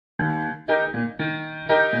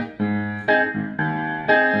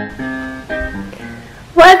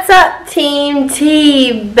Team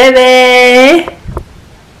T, baby.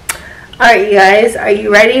 Alright, you guys, are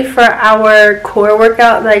you ready for our core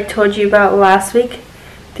workout that I told you about last week?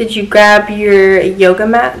 Did you grab your yoga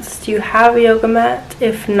mats? Do you have a yoga mat?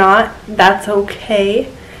 If not, that's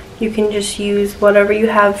okay. You can just use whatever you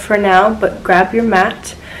have for now, but grab your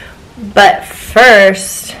mat. But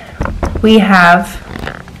first, we have,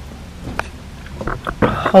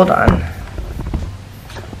 hold on.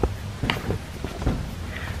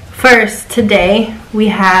 First, today, we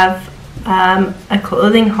have a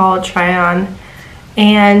clothing haul try on,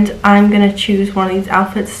 and I'm going to choose one of these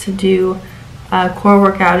outfits to do a core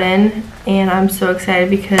workout in, and I'm so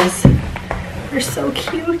excited because they're so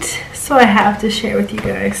cute, so I have to share with you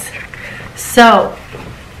guys. So,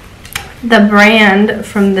 the brand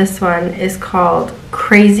from this one is called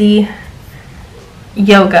Crazy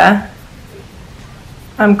Yoga.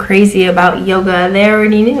 I'm crazy about yoga. They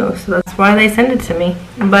already knew, so that's why they sent it to me.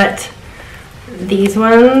 But these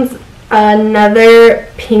ones, another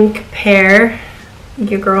pink pair.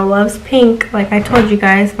 Your girl loves pink, like I told you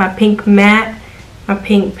guys. My pink mat, my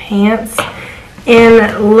pink pants.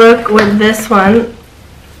 And look with this one,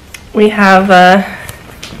 we have a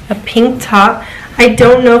pink top. I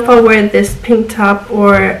don't know if I'll wear this pink top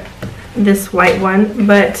or this white one,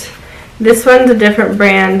 but this one's a different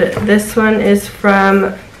brand. This one is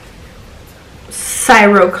from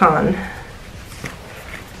SYROKAN.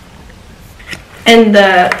 And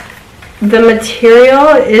the material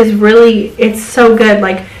is really, it's so good,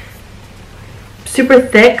 like super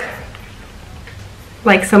thick,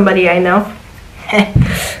 like somebody I know.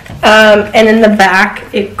 And in the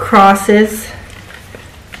back it crosses,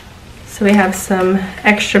 so we have some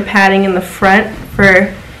extra padding in the front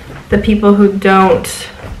for the people who don't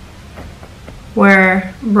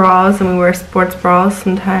wear bras, and we wear sports bras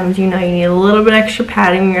sometimes. You know, you need a little bit extra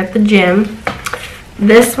padding when you're at the gym.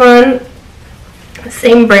 This one,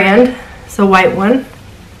 same brand, it's a white one,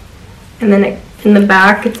 and then in the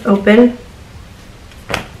back it's open.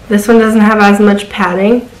 This one doesn't have as much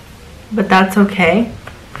padding, but that's okay.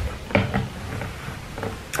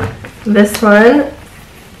 This one,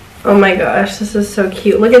 oh my gosh, this is so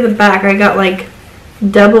cute. Look at the back. I got like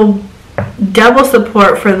double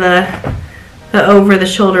support for the over the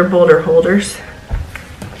shoulder boulder holders.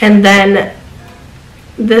 And then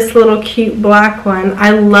this little cute black one.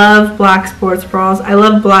 I love black sports bras. I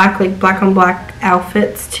love black, like black on black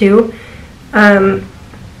outfits too. And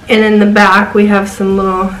in the back we have some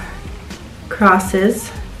little crosses.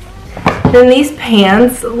 And these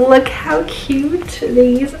pants, look how cute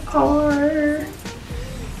these are.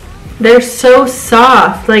 They're so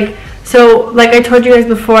soft. So like I told you guys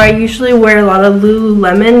before, I usually wear a lot of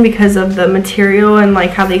Lululemon because of the material and like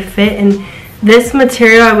how they fit. And this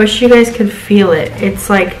material, I wish you guys could feel it. It's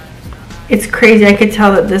like, it's crazy. I could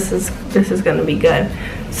tell that this is gonna be good.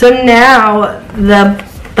 So now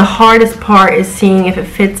the hardest part is seeing if it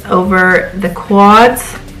fits over the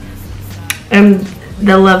quads and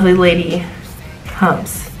the lovely lady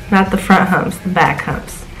humps. Not the front humps, the back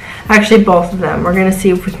humps. Actually, both of them. We're gonna see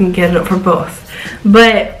if we can get it for both.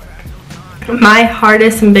 But my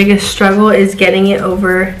hardest and biggest struggle is getting it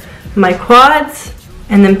over my quads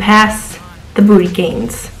and then past the booty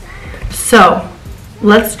gains. So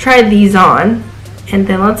let's try these on, and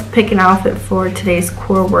then let's pick an outfit for today's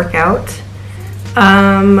core workout.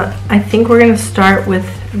 I think we're gonna start with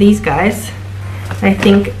these guys. I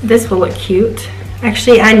think this will look cute.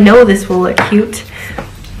 Actually, I know this will look cute.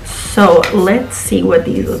 So let's see what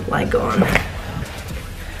these look like on.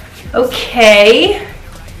 Okay.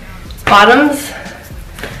 Bottoms.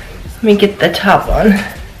 Let me get the top on.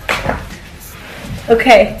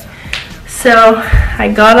 Okay. So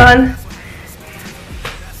I got on.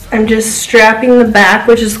 I'm just strapping the back,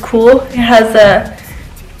 which is cool. It has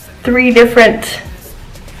 3 different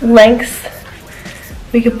lengths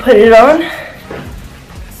we could put it on.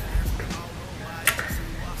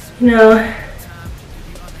 No,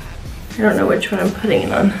 I don't know which one I'm putting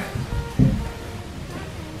it on.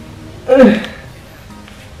 Ugh.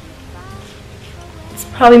 It's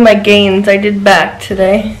probably my gains. I did back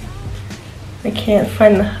today. I can't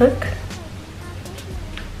find the hook.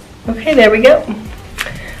 Okay, there we go.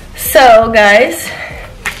 So, guys.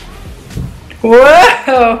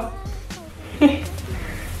 Whoa!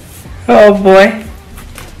 Oh boy.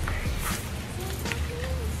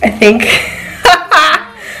 I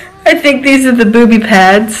think these are the booby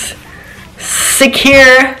pads.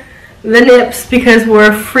 Secure the nips because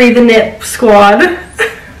we're free the nip squad.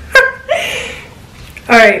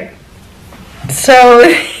 Alright. So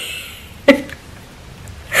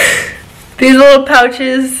these little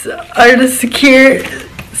pouches are to secure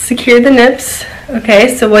the nips.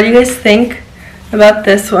 Okay, so what do you guys think about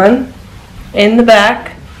this one? In the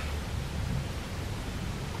back,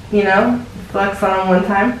 you know, flex on them one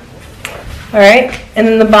time. Alright, and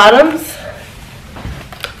then the bottoms,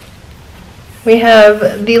 we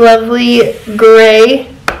have the lovely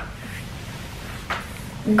gray,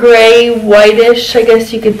 whitish, I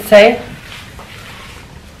guess you could say.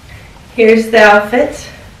 Here's the outfit.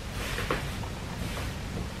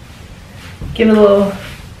 Give it a little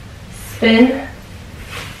spin.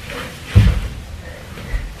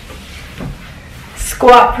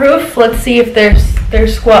 Squat proof. Let's see if they're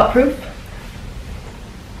squat proof.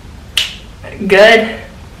 Good.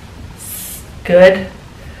 Good.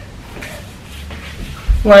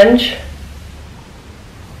 Lunge.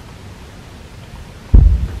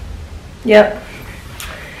 Yep.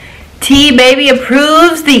 T baby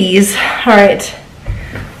approves these. All right.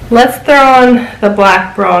 Let's throw on the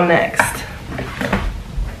black bra next.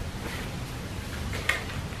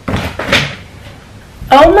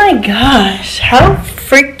 Oh my gosh, how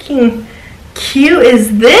freaking cute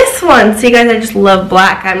is this one? See guys, I just love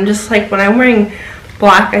black. I'm just like, when I'm wearing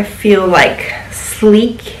black, I feel like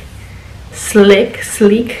sleek, slick,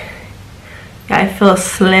 sleek. Yeah, I feel a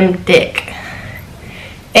slim dick.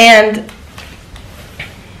 And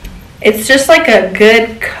it's just like a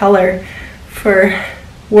good color for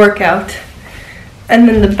workout. And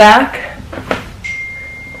then the back.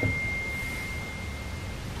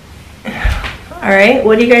 Alright,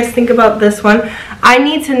 what do you guys think about this one? I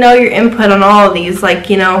need to know your input on all of these. Like,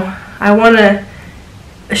 you know, I want to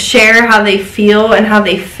share how they feel and how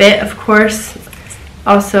they fit, of course.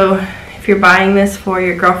 Also, if you're buying this for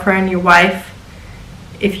your girlfriend, your wife,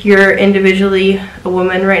 if you're individually a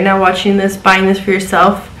woman right now watching this, buying this for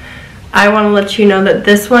yourself, I want to let you know that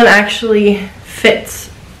this one actually fits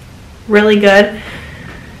really good.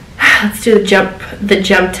 Let's do the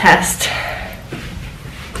jump test.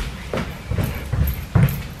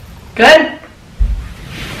 Good.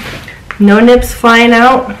 No nips flying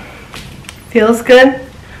out. Feels good.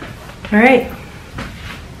 All right.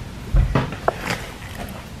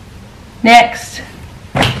 Next.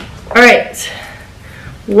 All right.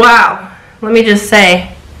 Wow. Let me just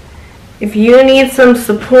say, if you need some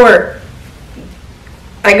support,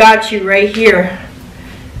 I got you right here.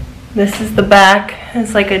 This is the back.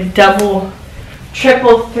 It's like a double,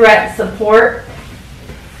 triple threat support.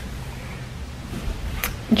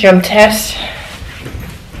 Jump test.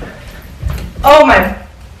 Oh, my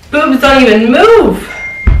boobs don't even move.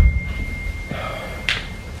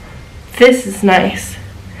 This is nice.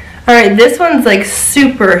 Alright, this one's like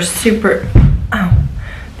super, ow.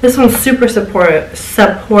 This one's super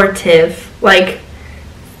supportive. Like,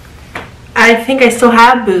 I think I still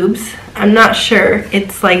have boobs. I'm not sure.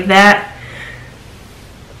 It's like that.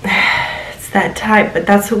 It's that type, but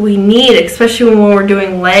that's what we need, especially when we're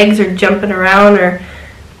doing legs or jumping around or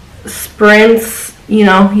sprints. You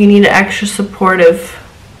know, you need an extra supportive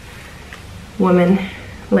woman.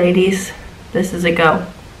 Ladies, this is a go.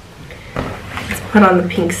 Let's put on the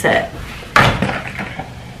pink set.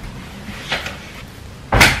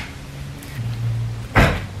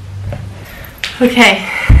 Okay.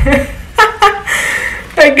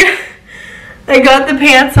 I got the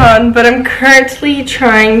pants on, but I'm currently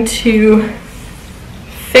trying to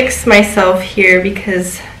fix myself here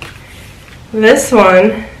because this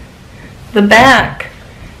one, the back,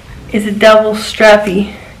 is a double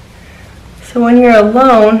strappy. So when you're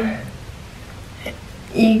alone,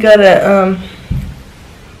 you gotta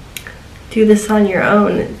do this on your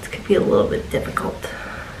own. It could be a little bit difficult,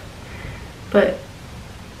 but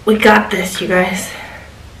we got this, you guys.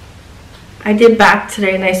 I did back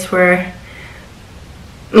today, and I swear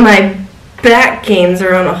my back gains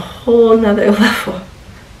are on a whole nother level.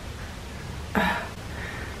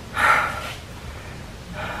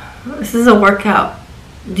 This is a workout.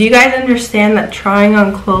 Do you guys understand that trying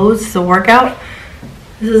on clothes is a workout?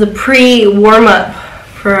 This is a pre-warm-up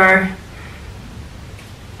for our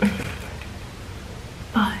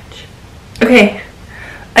fudge. Okay,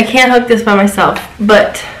 I can't hook this by myself,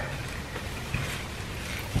 but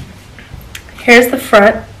here's the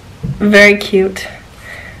front. Very cute.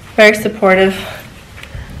 Very supportive.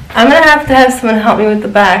 I'm gonna have to have someone help me with the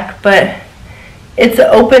back, but it's an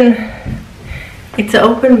open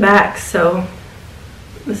back, so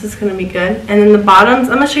this is gonna be good. And then the bottoms,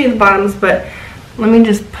 I'm gonna show you the bottoms, but let me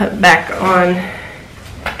just put back on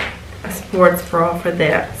a sports bra for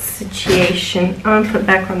that situation. I'm gonna put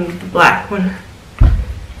back on the black one.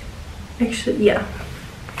 Actually, yeah.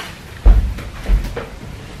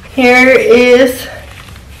 Here is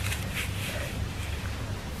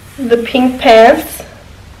the pink pants.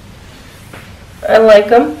 I like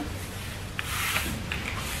them.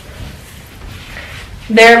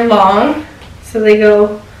 They're long, so they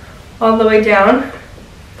go all the way down.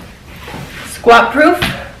 Squat proof.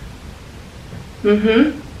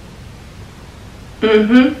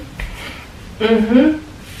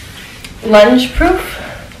 Lunge proof.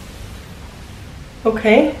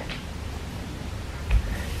 Okay.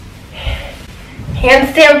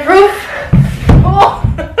 Handstand proof. Oh.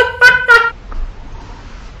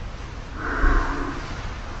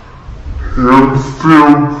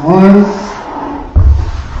 Handstand proof.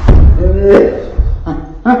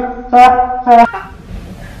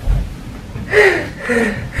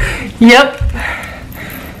 Yep.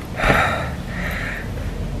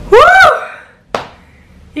 Woo!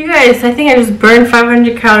 You guys, I think I just burned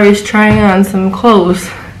 500 calories trying on some clothes.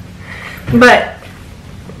 But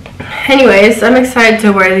anyways, I'm excited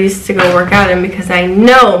to wear these to go work out in because I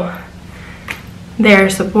know they're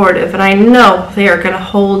supportive and I know they are going to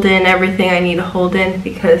hold in everything I need to hold in,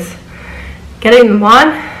 because getting them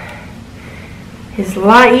on is a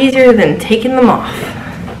lot easier than taking them off.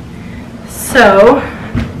 So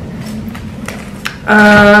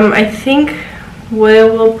I think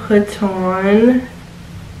what we'll put on,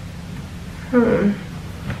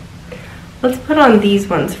 let's put on these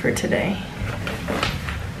ones for today.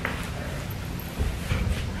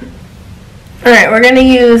 Alright, we're gonna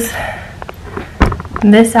use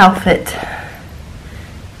this outfit.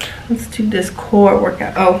 Let's do this core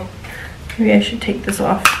workout. Oh, maybe I should take this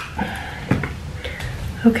off.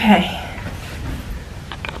 Okay.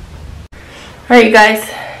 Alright, you guys,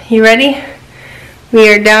 you ready? We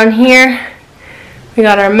are down here. We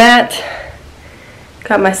got our mat.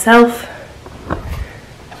 Got myself.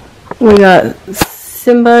 We got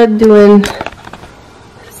Simba doing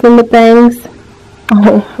Simba things.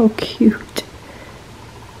 Oh, how cute.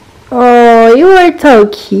 Oh, you are so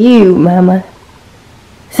cute, Mama.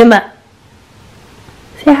 Simba,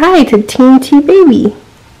 say hi to Teeny Baby.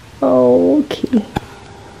 Oh, okay.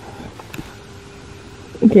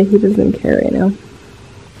 Okay, he doesn't care right now.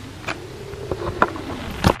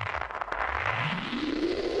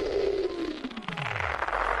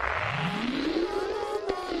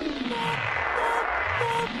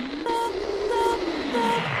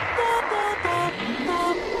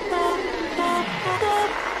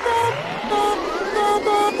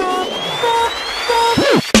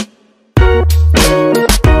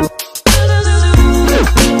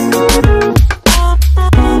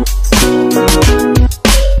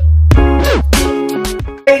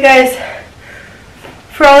 Guys,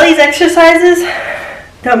 for all these exercises,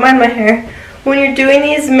 don't mind my hair, when you're doing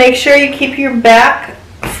these, make sure you keep your back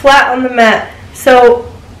flat on the mat.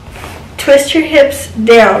 So twist your hips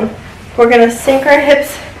down. We're going to sink our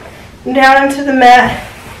hips down into the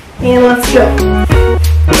mat, and let's go.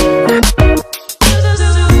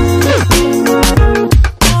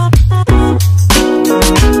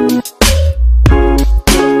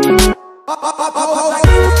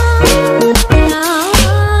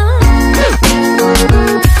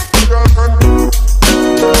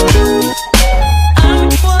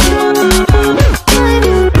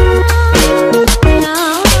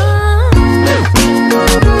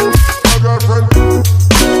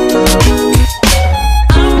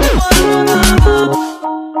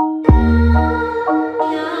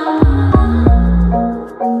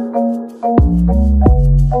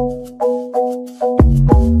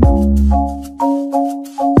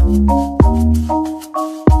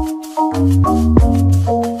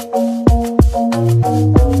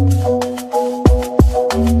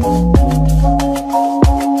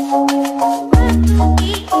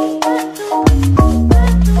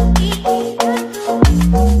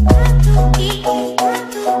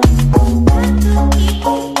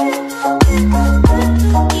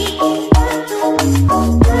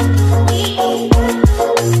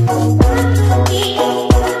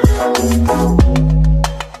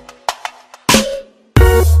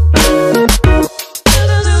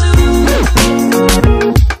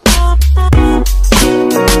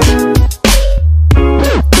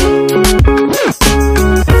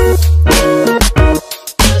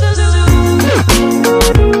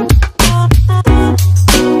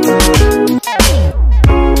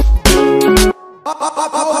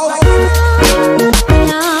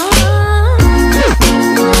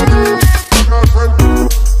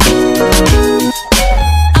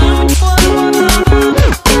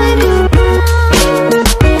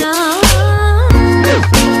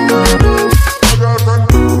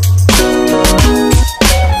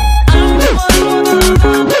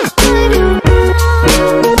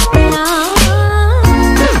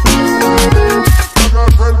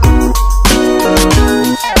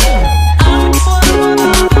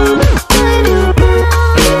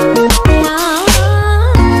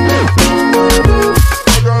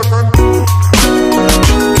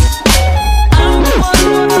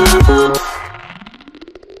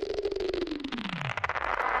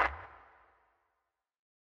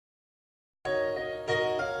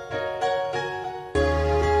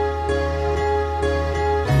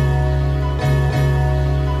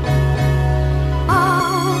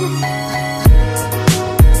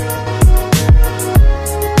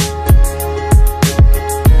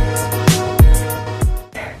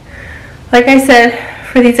 like I said,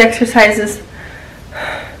 for these exercises,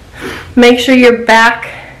 make sure your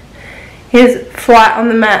back is flat on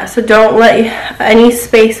the mat. So don't let any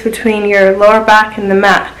space between your lower back and the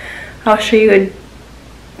mat. I'll show you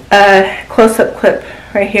a close-up clip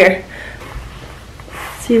right here.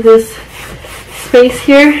 See this space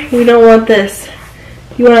here? You don't want this.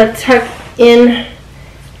 You want to tuck in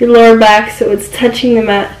your lower back so it's touching the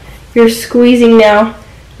mat. You're squeezing now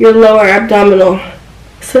your lower abdominal.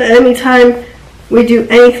 So anytime we do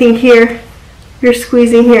anything here, you're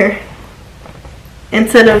squeezing here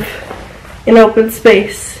instead of an open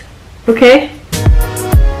space. Okay?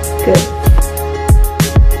 Good.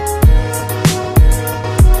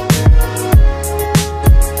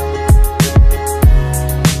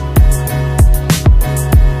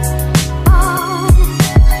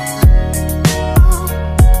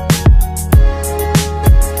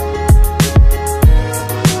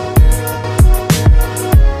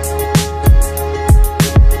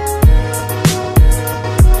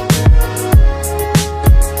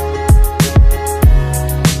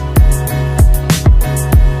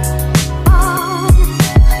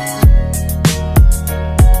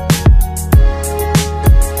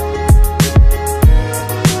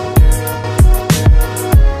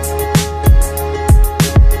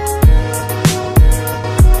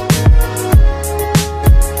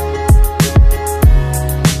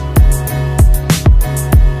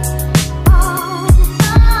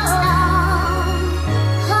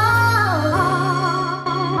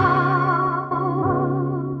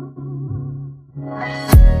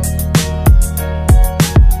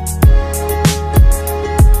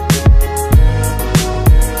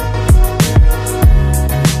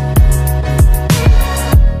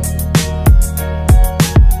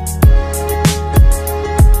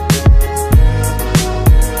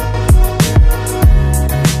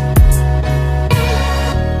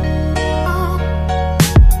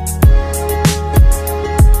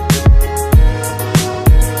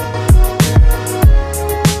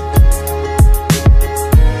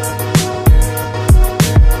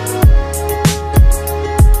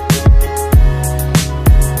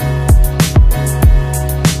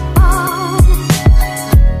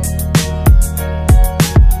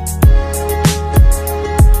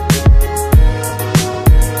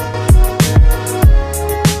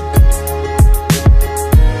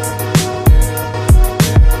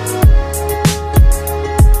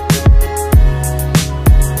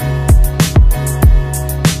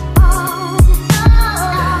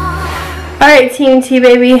 Alright, Team T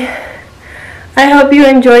Baby, I hope you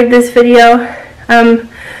enjoyed this video.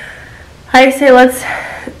 I say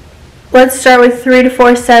let's start with 3 to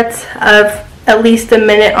 4 sets of at least a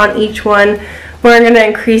minute on each one. We're going to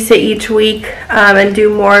increase it each week and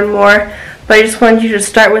do more and more, but I just wanted you to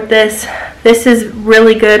start with this. This is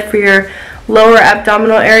really good for your lower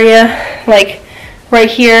abdominal area, like right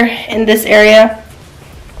here in this area.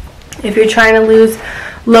 If you're trying to lose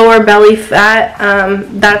lower belly fat,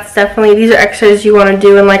 that's definitely, these are exercises you want to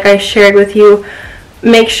do. And like I shared with you,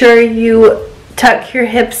 make sure you tuck your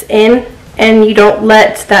hips in and you don't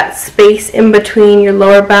let that space in between your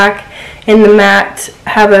lower back and the mat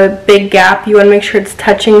have a big gap. You want to make sure it's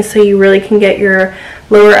touching so you really can get your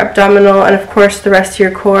lower abdominal and of course the rest of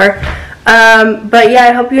your core. But yeah,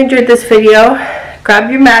 I hope you enjoyed this video.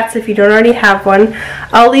 Grab your mats if you don't already have one.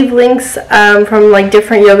 I'll leave links from like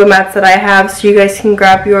different yoga mats that I have so you guys can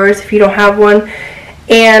grab yours if you don't have one.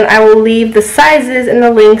 And I will leave the sizes and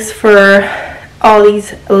the links for all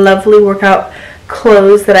these lovely workout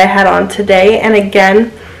clothes that I had on today. And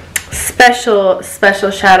again, special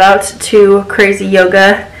shout out to Crazy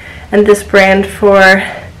Yoga and this brand for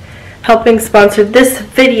helping sponsor this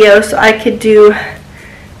video so I could do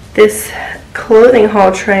this clothing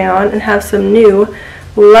haul try on and have some new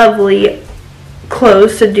lovely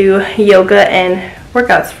clothes to do yoga and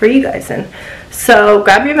workouts for you guys in. So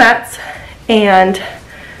grab your mats and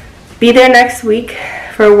be there next week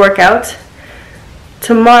for a workout.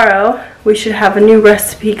 Tomorrow we should have a new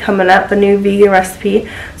recipe coming up, a new vegan recipe,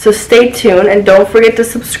 so stay tuned and don't forget to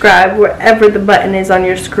subscribe wherever the button is on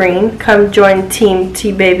your screen. Come join Team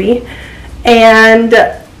T Baby.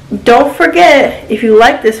 And don't forget, if you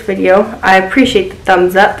like this video, I appreciate the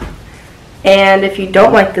thumbs up. And if you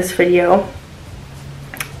don't like this video,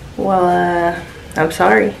 well, I'm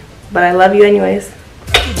sorry, but I love you anyways.